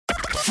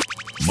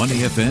Money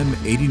FM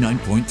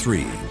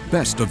 89.3.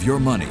 Best of your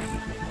money.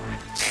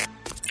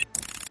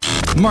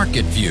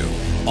 Market View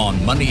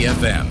on Money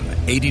FM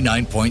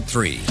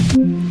 89.3.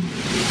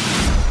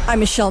 I'm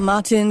Michelle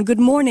Martin. Good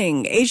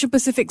morning.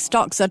 Asia-Pacific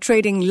stocks are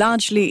trading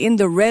largely in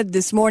the red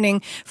this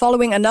morning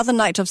following another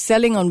night of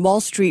selling on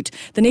Wall Street.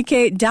 The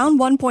Nikkei down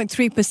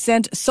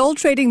 1.3%, Seoul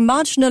trading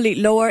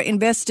marginally lower,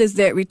 investors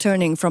there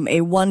returning from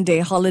a one-day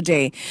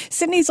holiday.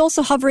 Sydney's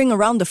also hovering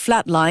around the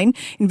flat line.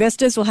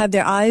 Investors will have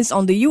their eyes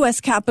on the U.S.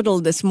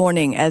 Capitol this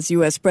morning as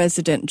U.S.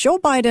 President Joe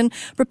Biden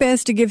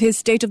prepares to give his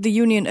State of the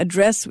Union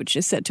address, which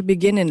is set to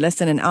begin in less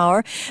than an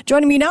hour.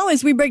 Joining me now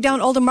as we break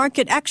down all the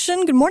market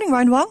action. Good morning,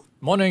 Ryan Wang.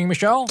 Morning,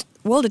 Michelle.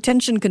 World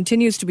attention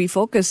continues to be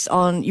focused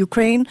on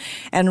Ukraine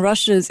and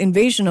Russia's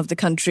invasion of the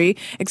country.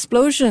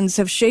 Explosions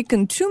have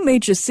shaken two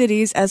major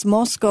cities as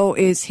Moscow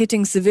is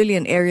hitting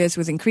civilian areas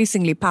with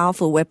increasingly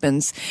powerful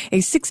weapons. A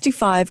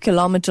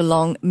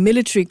 65-kilometer-long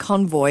military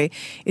convoy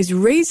is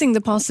raising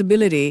the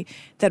possibility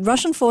that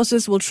Russian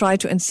forces will try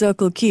to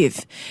encircle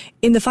Kyiv.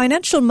 In the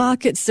financial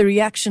markets, the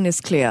reaction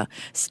is clear.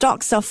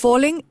 Stocks are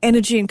falling,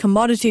 energy and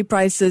commodity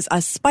prices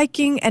are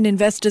spiking, and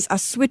investors are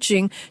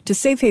switching to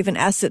safe haven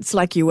assets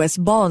like U.S.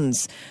 bonds.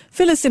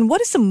 Fill us in,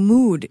 what is the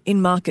mood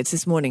in markets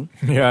this morning?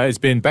 Yeah, it's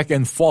been back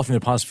and forth in the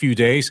past few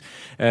days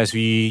as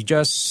we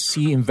just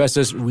see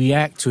investors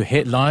react to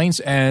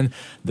headlines, and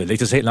the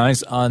latest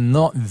headlines are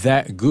not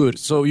that good.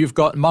 So you've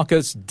got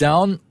markets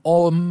down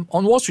on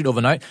Wall Street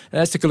overnight.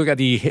 Let's take a look at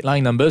the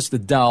headline numbers. The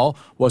Dow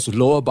was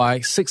lower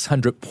by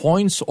 600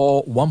 points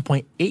or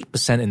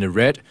 1.8% in the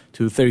red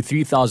to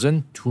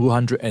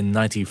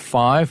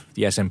 33,295.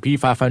 The S&P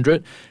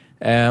 500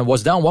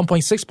 was down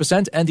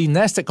 1.6%, and the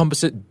Nasdaq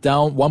Composite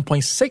down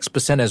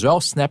 1.6% as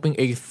well, snapping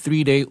a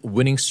three-day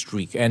winning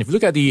streak. And if you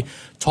look at the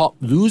top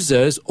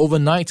losers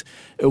overnight,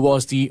 it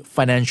was the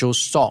financial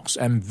stocks,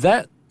 and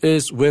that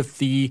is with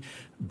the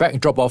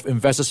backdrop of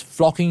investors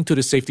flocking to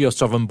the safety of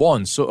sovereign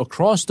bonds. So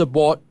across the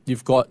board,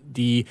 you've got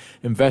the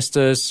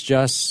investors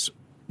just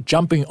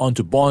jumping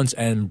onto bonds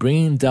and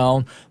bringing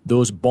down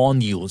those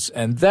bond yields.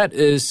 And that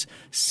is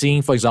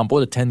seeing, for example,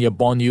 the 10-year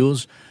bond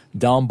yields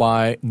down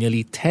by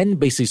nearly 10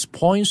 basis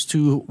points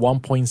to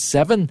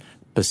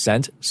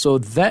 1.7%. So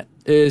that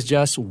is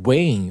just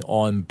weighing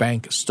on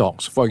bank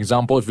stocks. For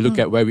example, if you look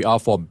at where we are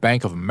for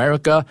Bank of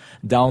America,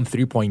 down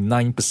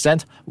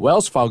 3.9%.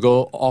 Wells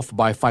Fargo off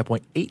by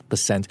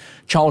 5.8%.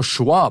 Charles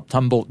Schwab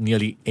tumbled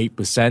nearly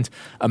 8%.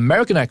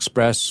 American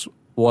Express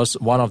was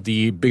one of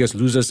the biggest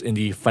losers in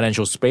the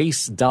financial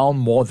space, down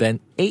more than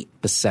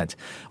 8%.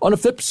 On the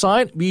flip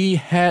side, we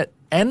had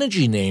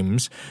energy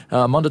names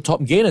among the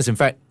top gainers. In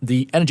fact,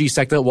 the energy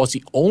sector was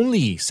the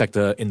only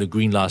sector in the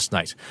green last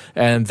night.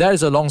 And that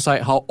is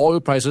alongside how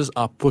oil prices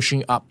are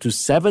pushing up to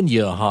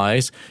 7-year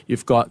highs.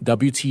 You've got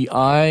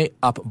WTI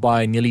up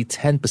by nearly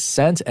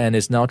 10% and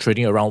is now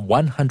trading around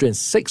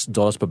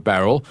 $106 per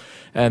barrel.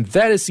 And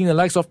that is seeing the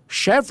likes of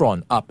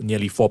Chevron up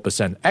nearly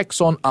 4%,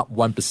 Exxon up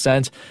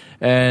 1%.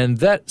 And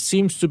that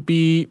seems to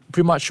be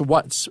pretty much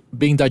what's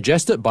being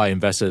digested by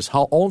investors,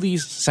 how all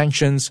these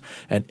sanctions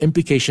and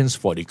implications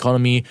for the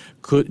economy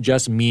could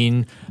just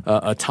mean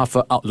a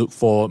tougher outlook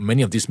for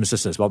many of these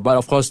businesses. But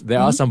of course, there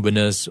are some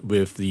winners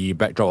with the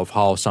backdrop of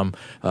how some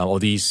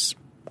of these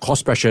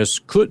cost pressures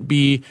could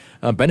be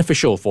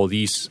beneficial for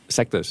these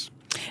sectors.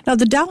 Now,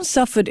 the Dow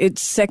suffered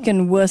its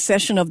second worst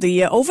session of the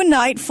year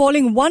overnight,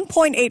 falling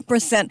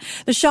 1.8%.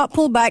 The sharp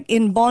pullback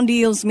in bond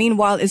yields,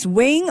 meanwhile, is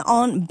weighing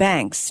on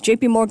banks.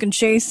 JP Morgan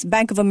Chase,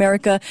 Bank of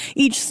America,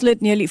 each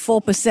slid nearly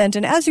 4%.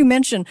 And as you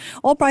mentioned,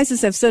 oil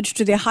prices have surged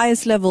to their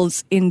highest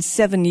levels in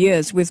 7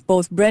 years, with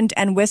both Brent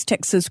and West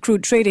Texas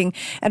crude trading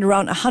at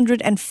around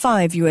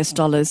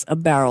 $105 a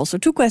barrel. So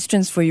two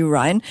questions for you,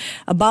 Ryan,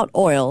 about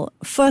oil.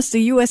 First,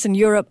 the US and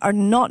Europe are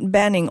not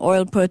banning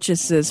oil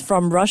purchases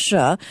from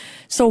Russia.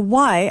 So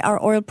why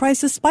are oil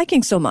prices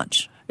spiking so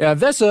much? Yeah,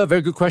 that's a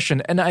very good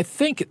question. And I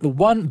think the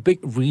one big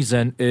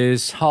reason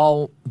is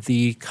how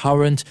the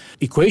current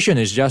equation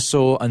is just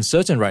so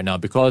uncertain right now,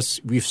 because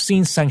we've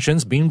seen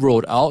sanctions being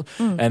rolled out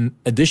and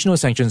additional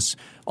sanctions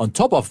on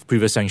top of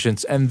previous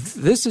sanctions. And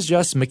this is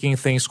just making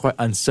things quite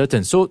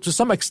uncertain. So to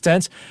some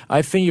extent,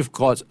 I think you've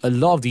got a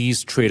lot of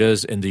these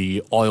traders in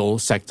the oil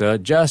sector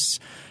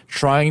just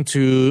trying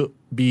to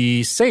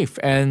be safe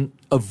and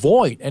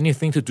avoid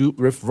anything to do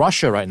with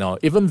Russia right now.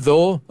 Even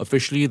though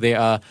officially they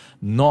are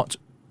not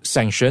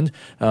sanctioned,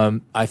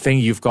 I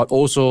think you've got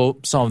also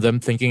some of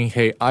them thinking,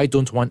 hey, I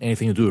don't want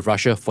anything to do with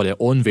Russia for their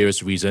own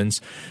various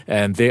reasons,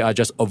 and they are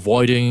just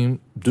avoiding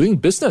doing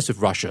business with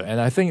Russia. And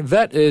I think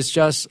that is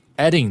just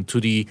adding to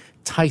the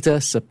tighter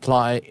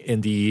supply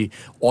in the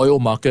oil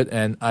market,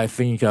 and I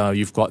think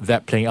you've got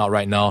that playing out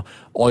right now.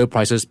 Oil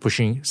prices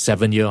pushing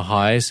 7-year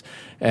highs,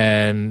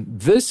 and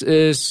this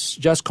is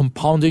just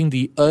compounding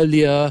the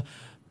earlier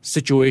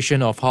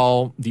situation of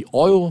how the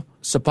oil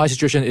supply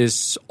situation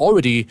is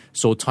already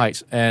so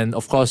tight. And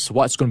of course,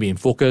 what's going to be in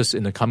focus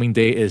in the coming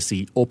day is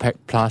the OPEC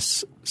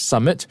Plus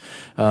summit.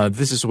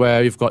 This is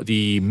where you've got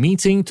the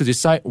meeting to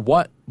decide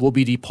what will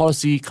be the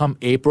policy come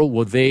April.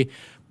 Will they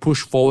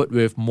push forward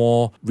with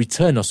more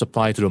return of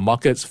supply to the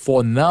markets.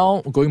 For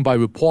now, going by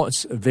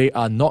reports, they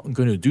are not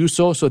going to do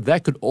so. So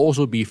that could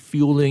also be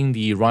fueling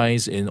the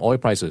rise in oil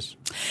prices.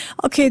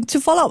 Okay, to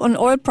follow up on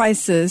oil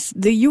prices,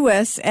 the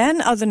U.S.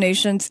 and other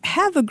nations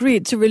have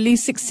agreed to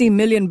release 60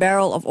 million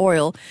barrels of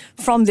oil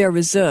from their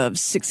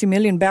reserves, 60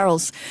 million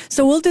barrels.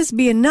 So will this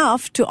be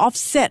enough to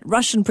offset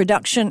Russian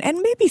production and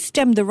maybe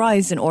stem the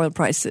rise in oil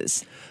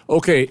prices?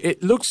 Okay,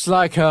 it looks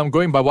like,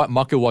 going by what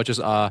market watchers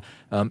are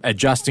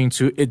adjusting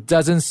to, it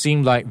doesn't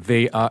seem like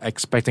they are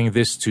expecting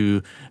this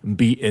to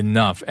be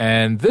enough.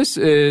 And this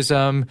is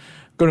going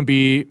to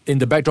be in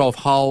the backdrop of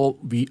how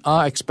we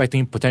are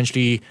expecting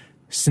potentially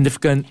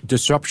significant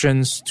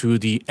disruptions to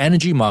the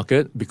energy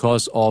market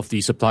because of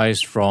the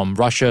supplies from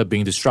Russia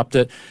being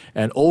disrupted,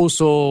 and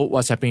also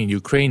what's happening in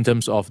Ukraine in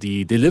terms of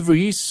the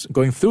deliveries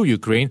going through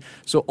Ukraine.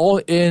 So all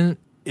in,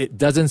 it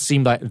doesn't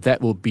seem like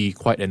that will be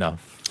quite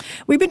enough.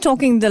 We've been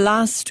talking the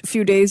last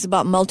few days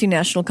about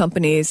multinational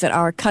companies that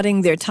are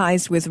cutting their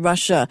ties with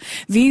Russia.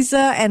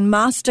 Visa and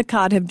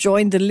MasterCard have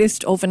joined the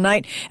list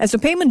overnight as the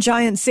payment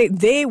giants say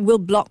they will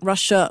block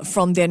Russia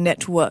from their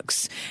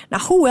networks. Now,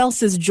 who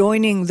else is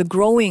joining the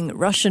growing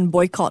Russian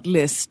boycott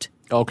list?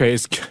 Okay,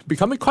 it's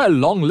becoming quite a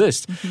long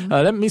list.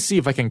 Let me see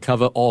if I can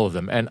cover all of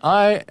them. And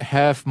I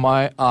have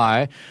my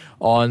eye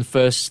on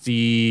first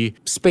the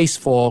space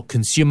for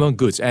consumer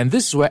goods. And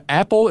this is where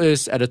Apple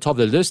is at the top of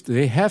the list.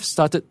 They have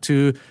started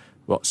to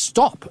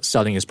stop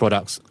selling its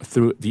products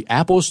through the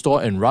Apple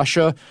Store in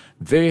Russia.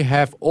 They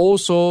have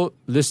also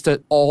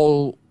listed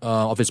all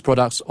of its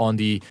products on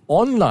the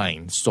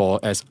online store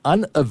as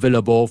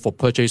unavailable for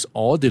purchase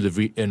or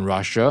delivery in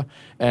Russia.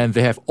 And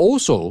they have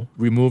also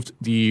removed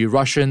the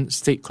Russian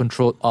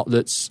state-controlled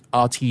outlets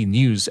RT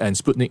News and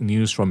Sputnik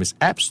News from its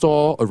app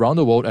store around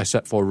the world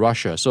except for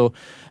Russia. So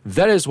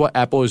that is what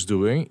Apple is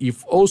doing.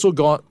 You've also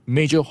got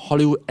major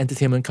Hollywood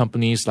entertainment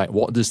companies like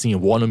Walt Disney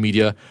and Warner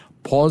Media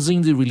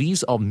pausing the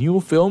release of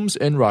new films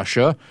in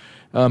Russia.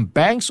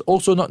 Banks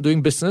also not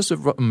doing business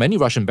with many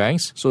Russian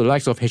banks. So the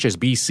likes of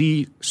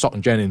HSBC,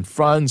 SocGen in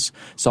France,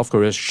 South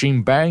Korea's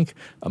Shin Bank,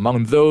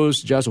 among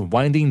those just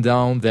winding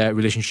down their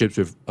relationships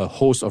with a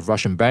host of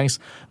Russian banks.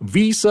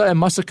 Visa and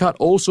MasterCard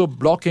also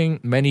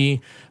blocking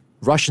many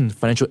Russian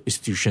financial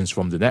institutions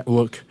from the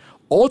network.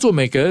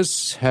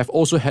 Automakers have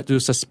also had to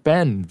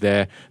suspend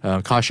their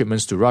car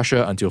shipments to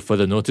Russia until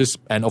further notice.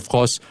 And of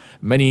course,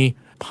 many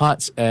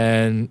parts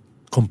and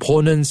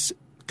components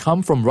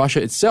come from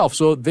Russia itself.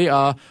 So they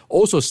are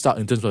also stuck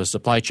in terms of the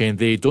supply chain.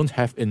 They don't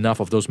have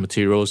enough of those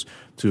materials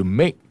to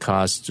make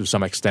cars to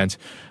some extent.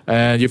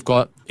 And you've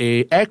got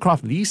an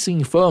aircraft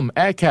leasing firm,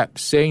 AerCap,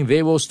 saying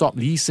they will stop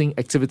leasing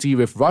activity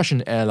with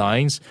Russian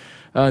airlines.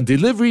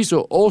 Deliveries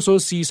will also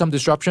see some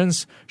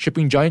disruptions.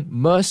 Shipping giant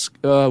Maersk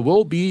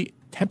will be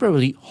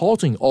temporarily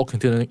halting all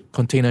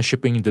container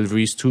shipping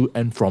deliveries to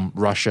and from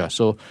Russia.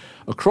 So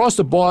across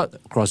the board,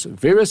 across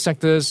various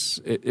sectors,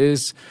 it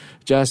is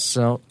just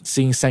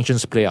seeing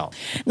sanctions play out.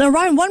 Now,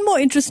 Ryan, one more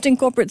interesting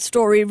corporate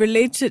story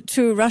related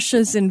to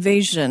Russia's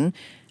invasion.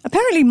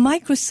 Apparently,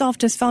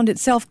 Microsoft has found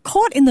itself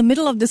caught in the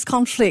middle of this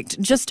conflict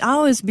just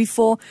hours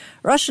before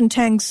Russian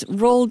tanks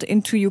rolled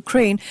into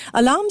Ukraine.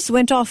 Alarms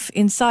went off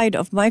inside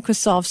of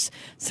Microsoft's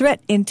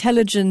Threat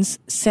Intelligence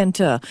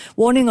Center,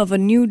 warning of a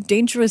new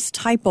dangerous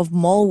type of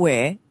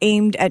malware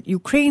aimed at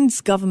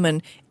Ukraine's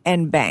government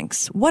and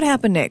banks. What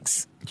happened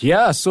next?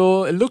 Yeah,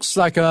 so it looks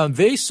like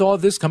they saw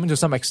this coming to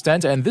some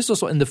extent, and this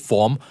was in the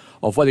form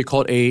of what they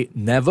called a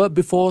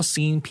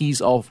never-before-seen piece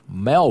of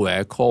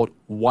malware called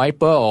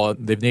Wiper, or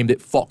they've named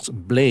it Fox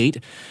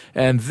Blade.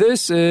 And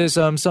this is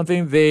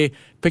something they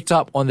picked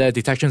up on their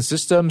detection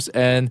systems,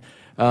 and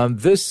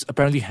this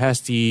apparently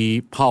has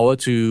the power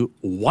to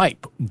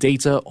wipe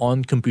data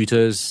on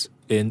computers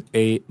in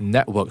a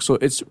network. So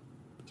it's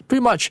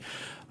pretty much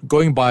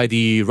going by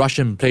the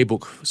Russian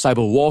playbook,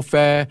 cyber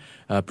warfare,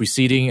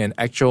 preceding an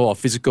actual or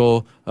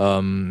physical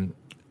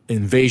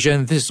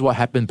invasion. This is what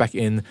happened back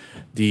in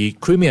the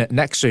Crimea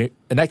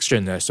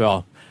annexation as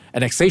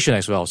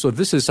well. So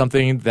this is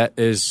something that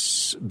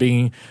is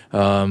being,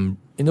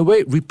 in a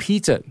way,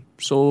 repeated.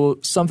 So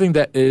something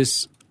that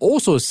is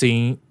also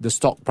seeing the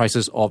stock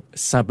prices of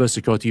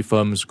cybersecurity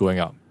firms going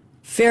up.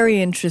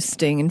 Very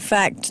interesting. In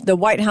fact, the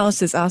White House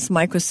has asked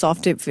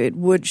Microsoft if it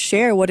would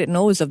share what it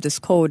knows of this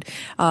code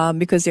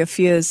because there are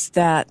fears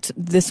that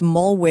this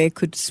malware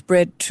could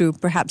spread to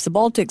perhaps the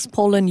Baltics,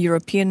 Poland,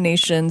 European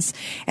nations,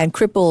 and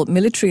cripple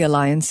military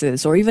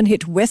alliances or even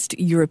hit West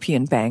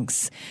European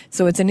banks.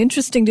 So it's an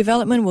interesting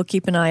development. We'll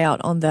keep an eye out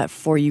on that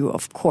for you,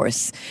 of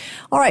course.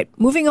 All right,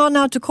 moving on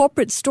now to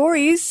corporate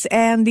stories.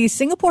 And the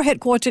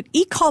Singapore-headquartered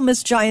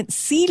e-commerce giant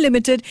Sea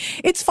Limited,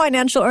 its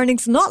financial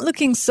earnings not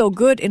looking so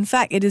good. In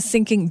fact, it is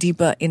sinking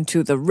deeper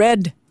into the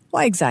red.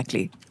 Why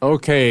exactly?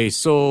 Okay,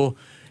 so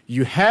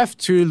you have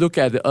to look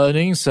at the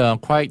earnings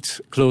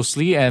quite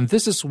closely, and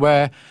this is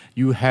where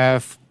you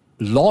have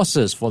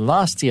losses for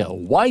last year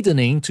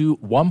widening to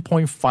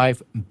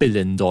 $1.5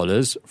 billion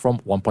from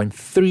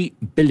 $1.3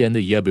 billion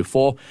the year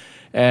before.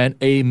 And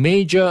a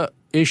major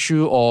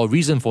issue or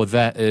reason for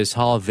that is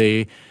how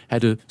they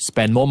had to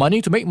spend more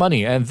money to make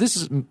money. And this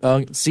is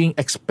seeing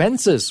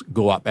expenses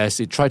go up as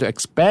they try to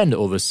expand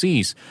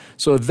overseas.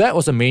 So that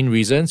was the main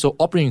reason. So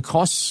operating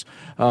costs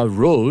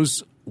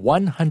rose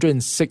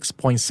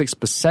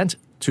 106.6%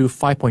 to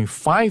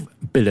 $5.5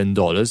 billion,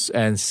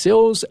 and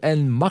sales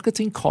and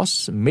marketing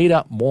costs made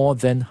up more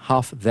than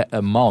half that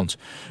amount.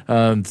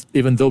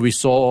 Even though we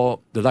saw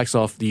the likes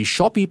of the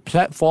Shopee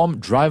platform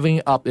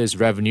driving up its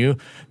revenue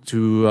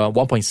to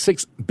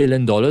 $1.6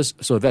 billion,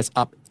 so that's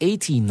up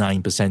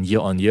 89% year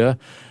on year.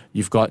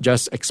 You've got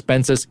just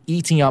expenses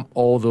eating up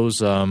all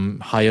those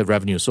higher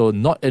revenues. So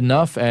not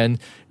enough. And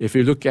if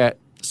you look at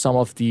some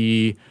of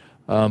the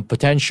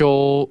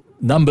potential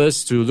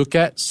numbers to look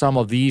at, some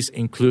of these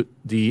include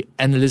the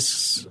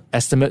analysts'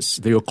 estimates.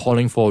 They were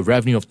calling for a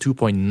revenue of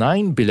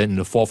 $2.9 billion in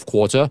the fourth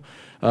quarter.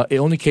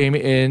 It came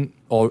in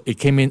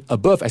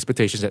above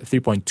expectations at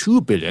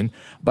 $3.2 billion,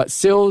 but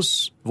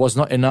sales was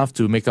not enough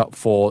to make up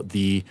for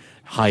the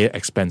higher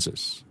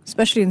expenses.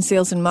 Especially in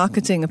sales and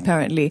marketing,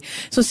 apparently.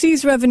 So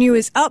Sea's revenue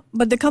is up,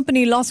 but the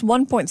company lost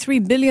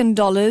 $1.3 billion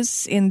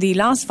in the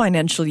last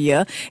financial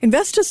year.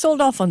 Investors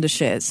sold off on the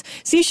shares.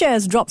 Sea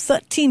shares dropped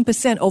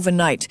 13%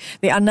 overnight.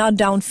 They are now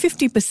down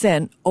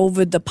 50%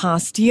 over the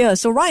past year.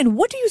 So Ryan,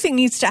 what do you think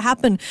needs to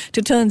happen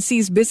to turn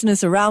Sea's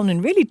business around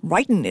and really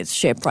righten its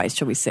share price,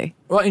 shall we say?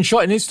 Well, in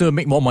short, it needs to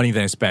make more money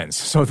than it spends.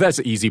 So that's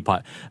the easy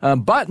part.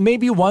 But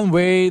maybe one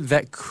way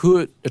that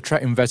could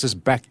attract investors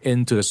back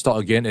into the stock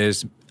again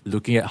is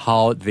looking at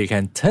how they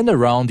can turn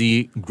around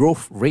the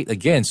growth rate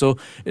again. So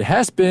it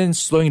has been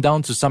slowing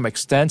down to some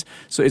extent.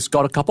 So it's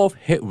got a couple of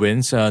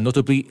headwinds,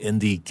 notably in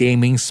the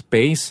gaming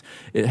space.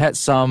 It had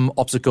some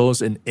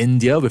obstacles in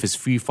India with its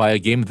Free Fire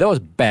game. That was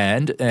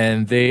banned,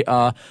 and they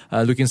are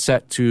looking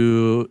set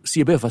to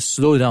see a bit of a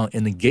slowdown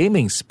in the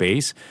gaming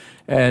space.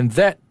 And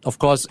that, of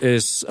course,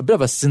 is a bit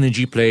of a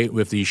synergy play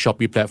with the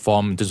Shopee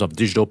platform in terms of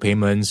digital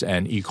payments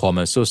and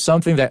e-commerce. So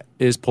something that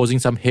is posing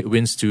some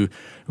headwinds to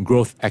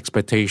growth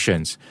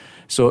expectations.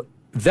 So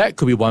that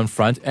could be one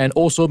front. And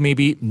also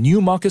maybe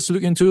new markets to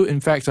look into. In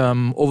fact,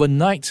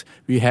 overnight,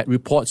 we had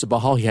reports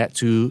about how he had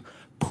to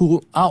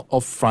pull out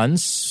of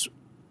France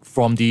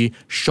from the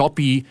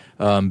Shopee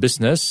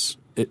business.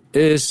 It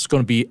is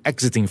going to be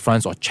exiting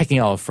France or checking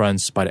out of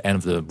France by the end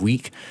of the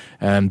week.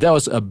 That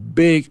was a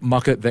big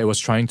market that it was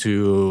trying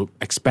to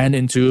expand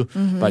into.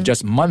 But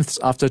just months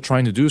after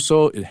trying to do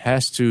so, it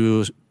has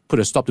to put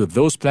a stop to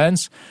those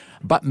plans.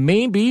 But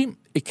maybe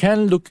it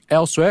can look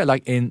elsewhere,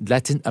 like in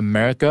Latin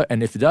America.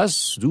 And if it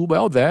does do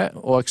well there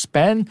or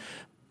expand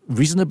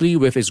reasonably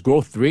with its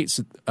growth rates,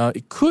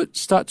 it could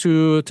start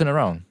to turn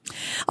around.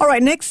 All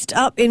right, next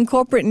up in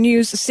corporate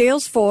news,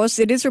 Salesforce.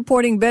 It is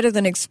reporting better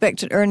than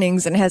expected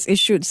earnings and has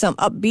issued some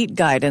upbeat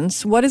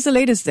guidance. What is the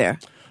latest there?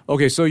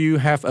 Okay, so you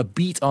have a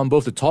beat on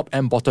both the top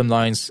and bottom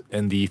lines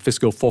in the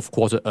fiscal fourth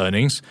quarter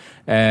earnings,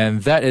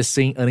 and that is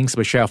seeing earnings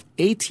per share of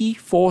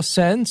 84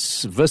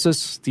 cents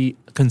versus the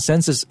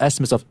consensus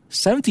estimates of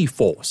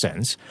 74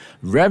 cents.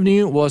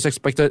 Revenue was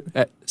expected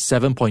at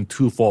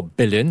 $7.24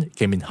 billion,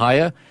 came in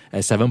higher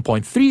at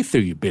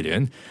 $7.33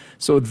 billion.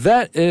 So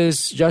that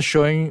is just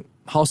showing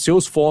how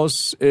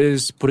Salesforce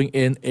is putting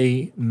in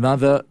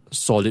another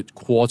solid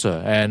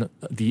quarter. And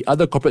the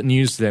other corporate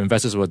news the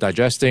investors were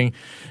digesting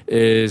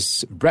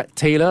is Brett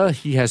Taylor.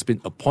 He has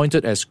been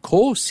appointed as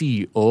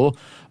co-CEO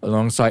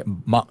alongside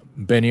Mark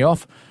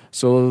Benioff.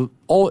 So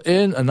all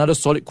in, another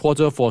solid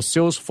quarter for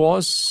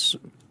Salesforce.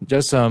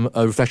 Just a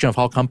reflection of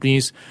how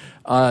companies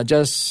are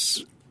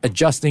just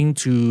adjusting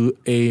to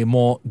a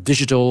more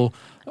digital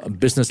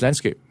business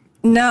landscape.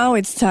 Now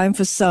it's time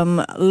for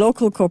some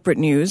local corporate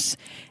news,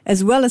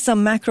 as well as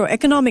some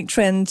macroeconomic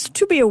trends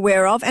to be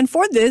aware of. And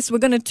for this, we're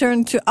going to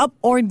turn to up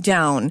or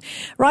down.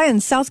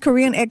 Ryan, South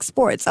Korean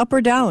exports, up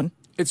or down?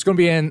 It's going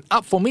to be an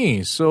up for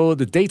me. So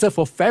the data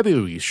for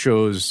February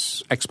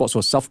shows exports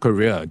for South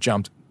Korea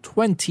jumped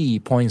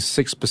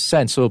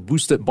 20.6%, so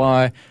boosted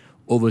by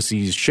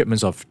overseas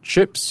shipments of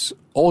chips,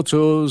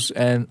 autos,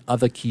 and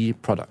other key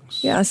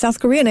products. Yeah, South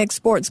Korean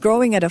exports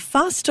growing at a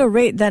faster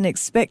rate than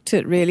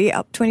expected, really,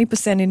 up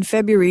 20% in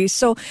February.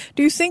 So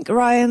do you think,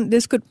 Ryan,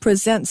 this could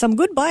present some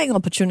good buying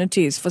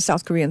opportunities for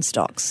South Korean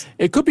stocks?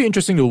 It could be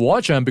interesting to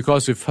watch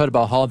because we've heard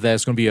about how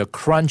there's going to be a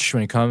crunch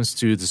when it comes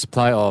to the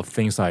supply of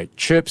things like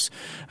chips.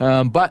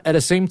 But at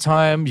the same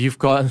time, you've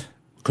got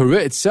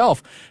Korea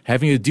itself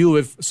having to deal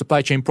with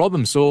supply chain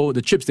problems. So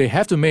the chips they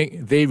have to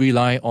make, they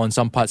rely on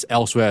some parts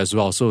elsewhere as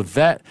well. So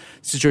that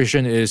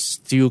situation is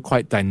still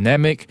quite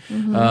dynamic.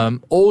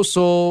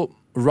 Also,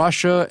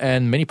 Russia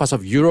and many parts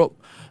of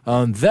Europe,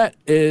 that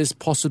is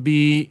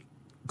possibly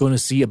going to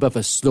see a bit of a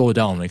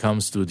slowdown when it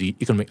comes to the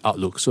economic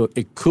outlook. So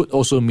it could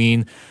also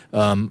mean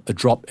a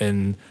drop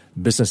in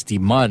business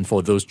demand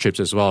for those chips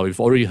as well.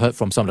 We've already heard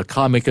from some of the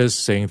car makers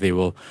saying they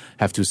will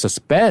have to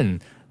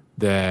suspend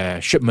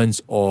their shipments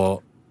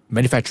or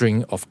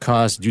manufacturing of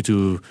cars due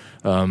to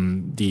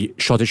the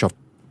shortage of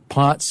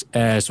parts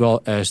as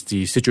well as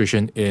the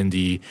situation in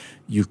the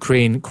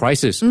Ukraine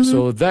crisis.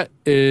 So that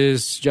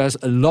is just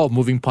a lot of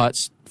moving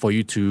parts for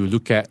you to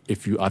look at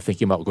if you are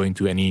thinking about going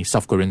to any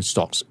South Korean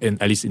stocks,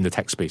 at least in the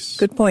tech space.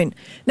 Good point.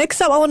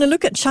 Next up, I want to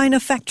look at China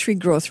factory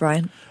growth,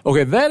 Ryan.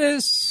 Okay, that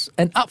is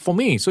an up for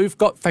me. So you've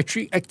got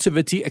factory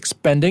activity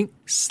expanding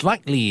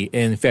slightly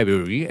in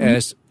February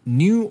as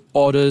new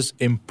orders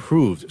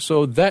improved.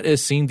 So that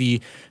is seeing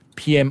the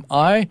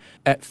PMI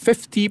at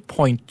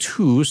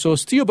 50.2, so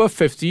still above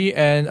 50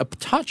 and a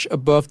touch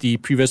above the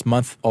previous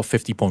month of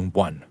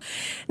 50.1.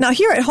 Now,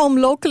 here at home,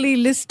 locally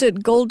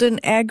listed Golden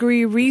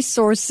Agri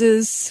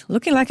Resources,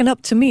 looking like an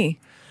up to me.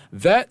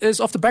 That is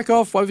off the back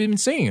of what we've been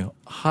saying,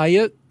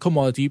 higher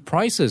commodity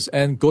prices,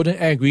 and Golden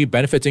Agri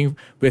benefiting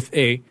with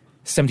a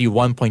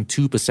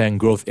 71.2%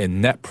 growth in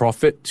net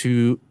profit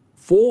to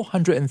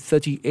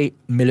 $438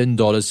 million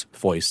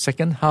for its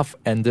second half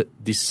ended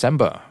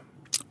December.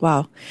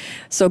 Wow.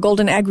 So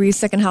Golden Agri's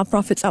second half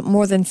profits up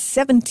more than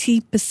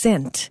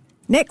 70%.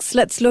 Next,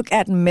 let's look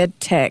at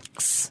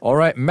MedTechs. All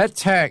right,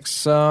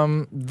 MedTechs,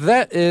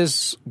 that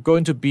is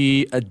going to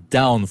be a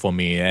down for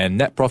me. And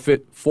net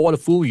profit for the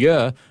full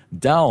year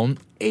down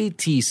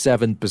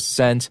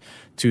 87%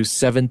 to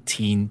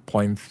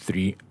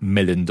 $17.3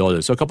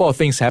 million. So a couple of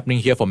things happening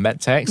here for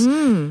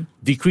MedTechs.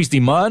 Decreased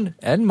demand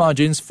and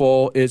margins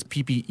for its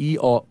PPE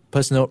or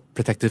personal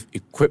protective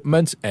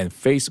equipment and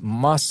face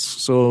masks.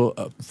 So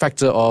a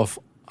factor of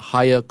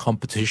higher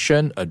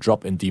competition, a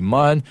drop in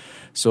demand.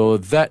 So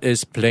that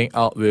is playing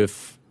out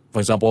with, for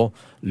example,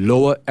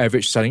 lower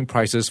average selling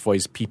prices for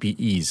its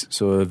PPEs.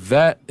 So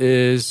that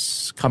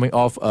is coming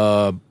off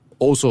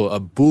also a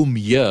boom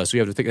year. So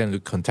you have to take that into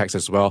context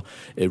as well.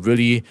 It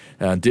really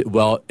did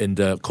well in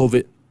the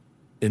COVID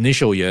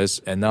initial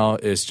years, and now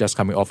it's just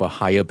coming off a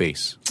higher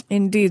base.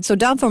 Indeed. So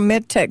down for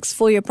MedTech's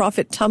full year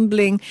profit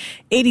tumbling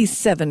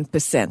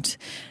 87%.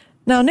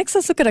 Now, next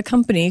let's look at a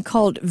company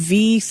called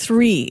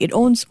V3. It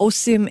owns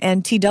OSIM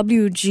and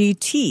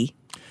TWGT.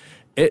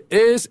 It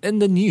is in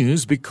the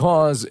news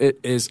because it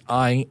is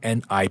eyeing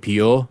an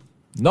IPO,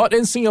 not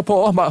in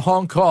Singapore, but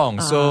Hong Kong.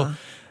 So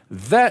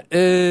that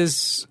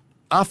is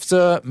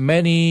after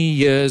many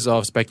years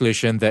of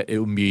speculation that it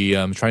will be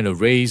trying to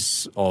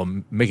raise or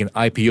make an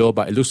IPO,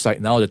 but it looks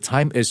like now the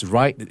time is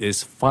right. It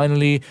is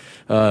finally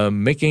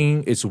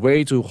making its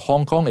way to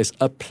Hong Kong. It's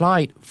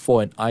applied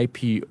for an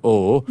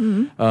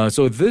IPO.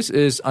 So this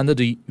is under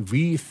the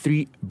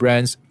V3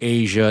 Brands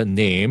Asia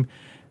name.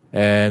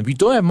 And we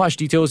don't have much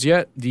details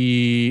yet.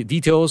 The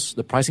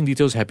pricing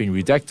details have been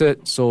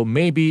redacted. So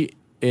maybe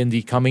in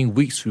the coming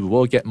weeks, we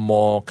will get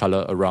more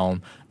color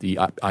around the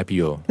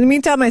IPO. In the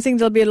meantime, I think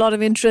there'll be a lot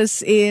of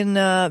interest in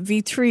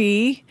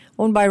V3,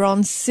 owned by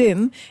Ron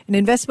Sim, an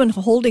investment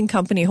holding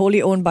company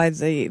wholly owned by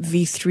the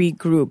V3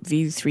 Group,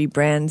 V3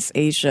 Brands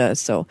Asia.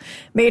 So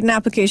made an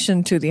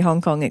application to the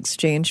Hong Kong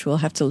Exchange. We'll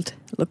have to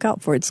look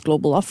out for its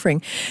global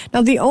offering.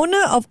 Now, the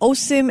owner of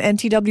OSIM and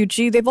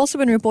TWG, they've also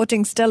been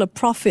reporting stellar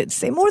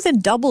profits. They more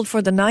than doubled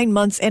for the 9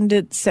 months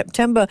ended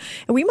September.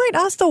 And we might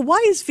ask, though,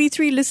 why is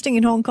V3 listing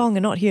in Hong Kong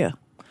and not here?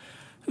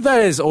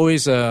 That is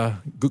always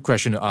a good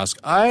question to ask.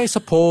 I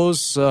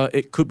suppose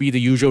it could be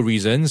the usual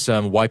reasons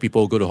why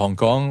people go to Hong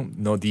Kong.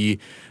 You know, the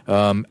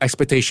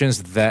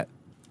expectations that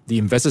the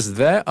investors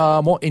there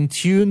are more in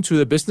tune to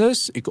the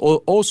business. It could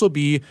also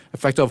be a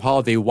factor of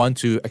how they want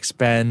to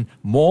expand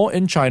more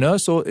in China.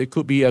 So it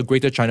could be a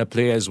greater China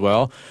play as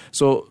well.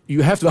 So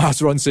you have to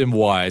ask Ron Sim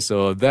why.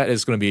 So that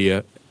is going to be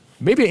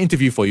maybe an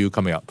interview for you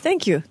coming up.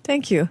 Thank you.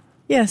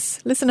 Yes,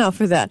 listen out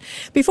for that.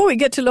 Before we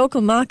get to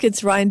local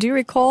markets, Ryan, do you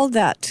recall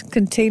that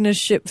container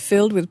ship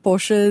filled with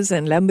Porsches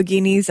and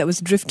Lamborghinis that was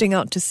drifting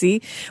out to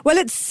sea? Well,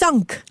 it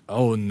sunk.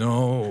 Oh,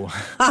 no.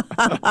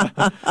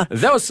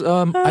 That was,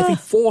 I think,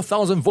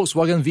 4,000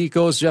 Volkswagen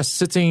vehicles just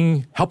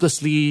sitting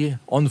helplessly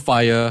on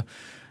fire.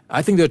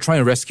 I think they're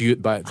trying to rescue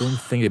it, but I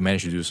don't think they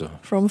managed to do so.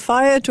 From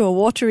fire to a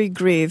watery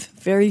grave.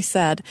 Very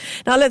sad.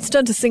 Now let's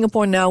turn to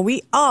Singapore now.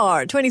 We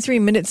are 23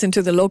 minutes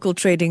into the local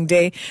trading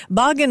day.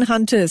 Bargain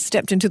hunters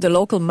stepped into the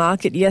local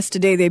market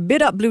yesterday. They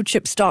bid up blue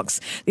chip stocks.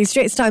 The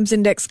Straits Times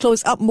Index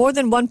closed up more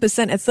than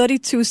 1% at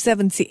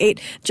 32.78.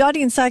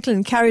 Jardine Cycle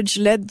and Carriage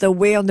led the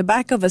way on the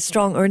back of a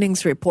strong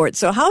earnings report.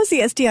 So how is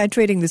the STI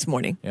trading this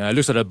morning? Yeah, it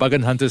looks like the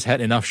bargain hunters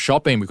had enough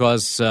shopping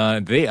because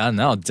they are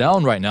now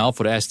down right now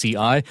for the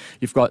STI.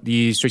 You've got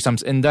the Straits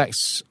Times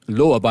Index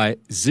lower by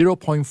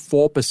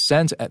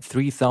 0.4% at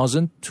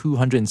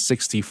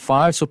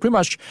 3,265. So pretty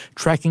much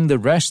tracking the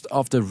rest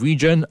of the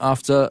region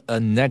after a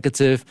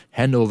negative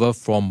handover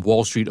from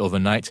Wall Street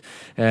overnight.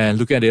 And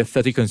looking at the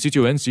 30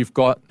 constituents, you've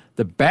got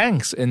the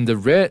banks in the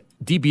red.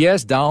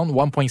 DBS down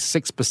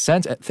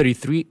 1.6% at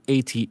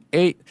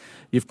 33.88.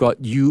 You've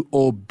got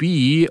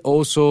UOB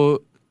also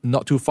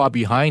not too far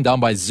behind, down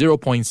by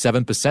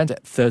 0.7%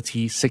 at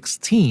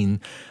 30.16.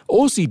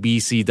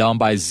 OCBC down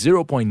by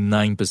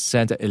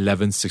 0.9% at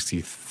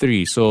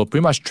 11.63. So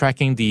pretty much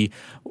tracking the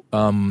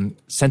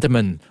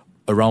sentiment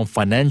around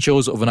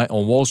financials overnight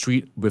on Wall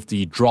Street with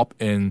the drop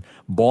in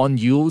bond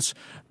yields.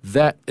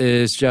 That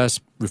is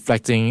just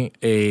reflecting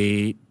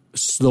a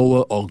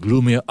slower or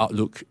gloomier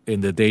outlook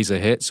in the days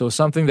ahead. So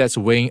something that's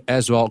weighing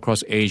as well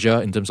across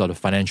Asia in terms of the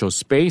financial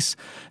space.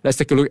 Let's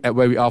take a look at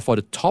where we are for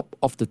the top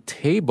of the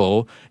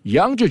table.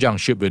 Yangzhejiang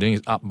Shipbuilding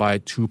is up by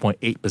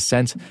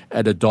 2.8%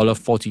 at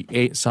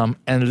 $1.48. Some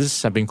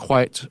analysts have been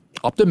quite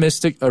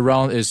optimistic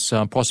around its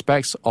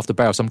prospects off the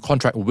back of some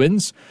contract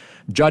wins.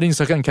 Jardine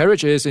Second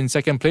Carriage is in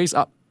second place,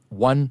 up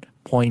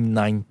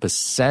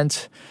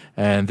 1.9%.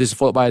 And this is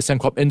followed by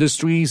Sembcorp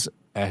Industries,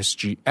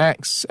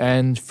 SGX,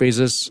 and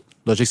Frasers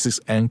Logistics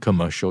and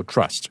Commercial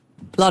Trust.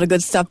 A lot of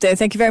good stuff there.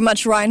 Thank you very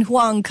much, Ryan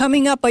Huang.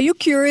 Coming up, are you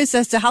curious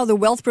as to how the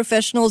wealth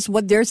professionals,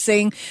 what they're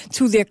saying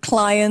to their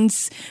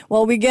clients?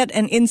 Well, we get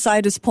an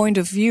insider's point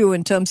of view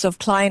in terms of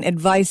client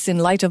advice in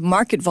light of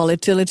market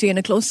volatility and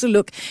a closer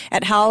look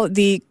at how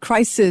the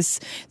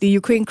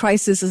Ukraine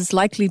crisis is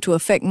likely to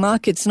affect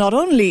markets, not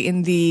only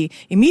in the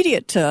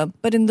immediate term,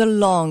 but in the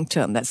long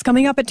term. That's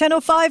coming up at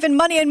 10:05 in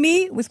Money and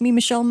Me with me,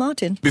 Michelle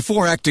Martin.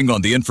 Before acting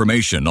on the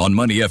information on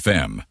Money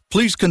FM,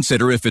 please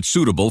consider if it's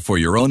suitable for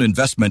your own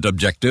investment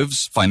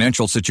objectives,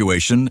 financial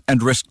situation,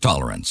 and risk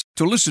tolerance.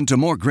 To listen to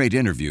more great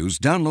interviews,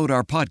 download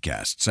our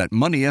podcasts at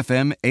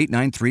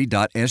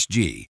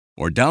moneyfm893.sg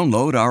or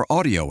download our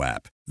audio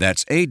app.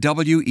 That's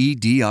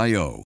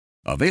AWEDIO.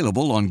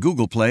 Available on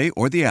Google Play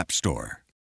or the App Store.